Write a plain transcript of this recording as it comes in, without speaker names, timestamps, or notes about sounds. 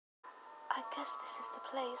I guess this is the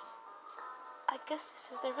place. I guess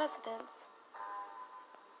this is their residence.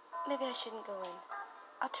 Maybe I shouldn't go in.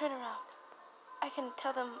 I'll turn around. I can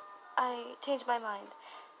tell them I changed my mind.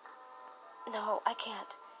 No, I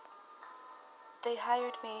can't. They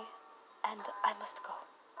hired me, and I must go.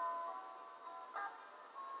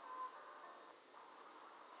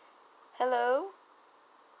 Hello?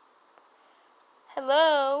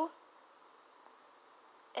 Hello?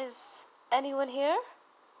 Is anyone here?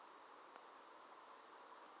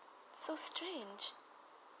 So strange.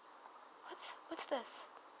 What's this?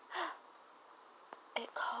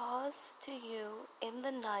 It calls to you in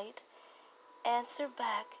the night. Answer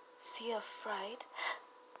back, see a fright.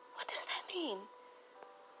 What does that mean?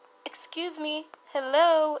 Excuse me.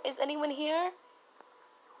 Hello? Is anyone here?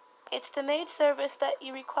 It's the maid service that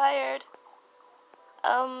you required.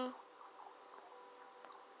 I'm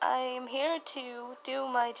here to do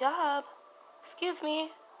my job. Excuse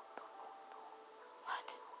me.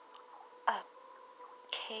 What? A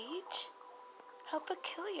cage? Help a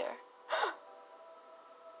killer.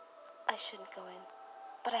 I shouldn't go in,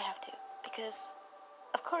 but I have to, because,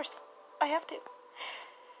 of course, I have to.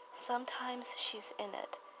 Sometimes she's in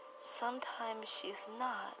it. Sometimes she's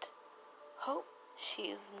not. Hope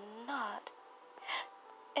she's not.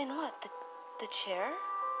 In what? The chair?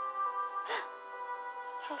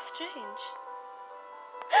 How strange.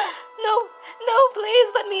 No,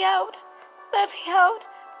 please let me out. Let me out.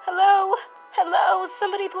 Hello,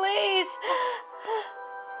 somebody please.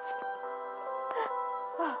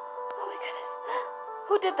 Oh my goodness.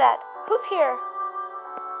 Who did that? Who's here?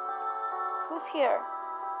 Who's here?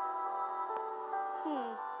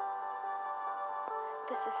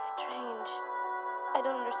 This is strange. I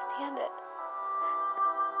don't understand it.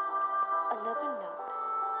 Another note.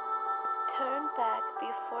 Turn back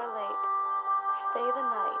before late. Stay the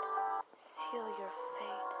night. Seal your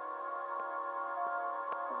fate.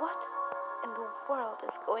 What in the world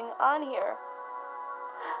is going on here?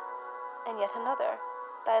 And yet another.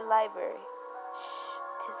 Thy library. Shh,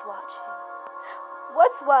 'tis watching.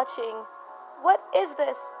 What's watching? What is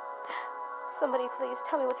this? Somebody please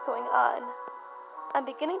tell me what's going on. I'm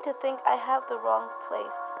beginning to think I have the wrong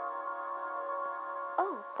place.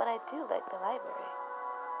 Oh, but I do like the library.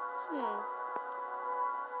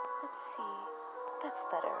 Let's see. That's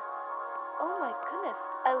better. Oh my goodness,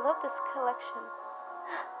 I love this collection.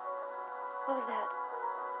 What was that?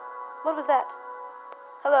 What was that?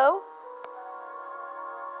 Hello?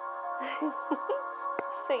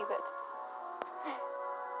 Save it.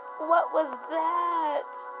 What was that?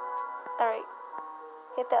 Alright,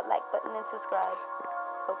 hit that like button and subscribe.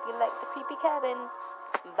 Hope you like the creepy cabin.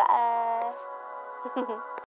 Bye.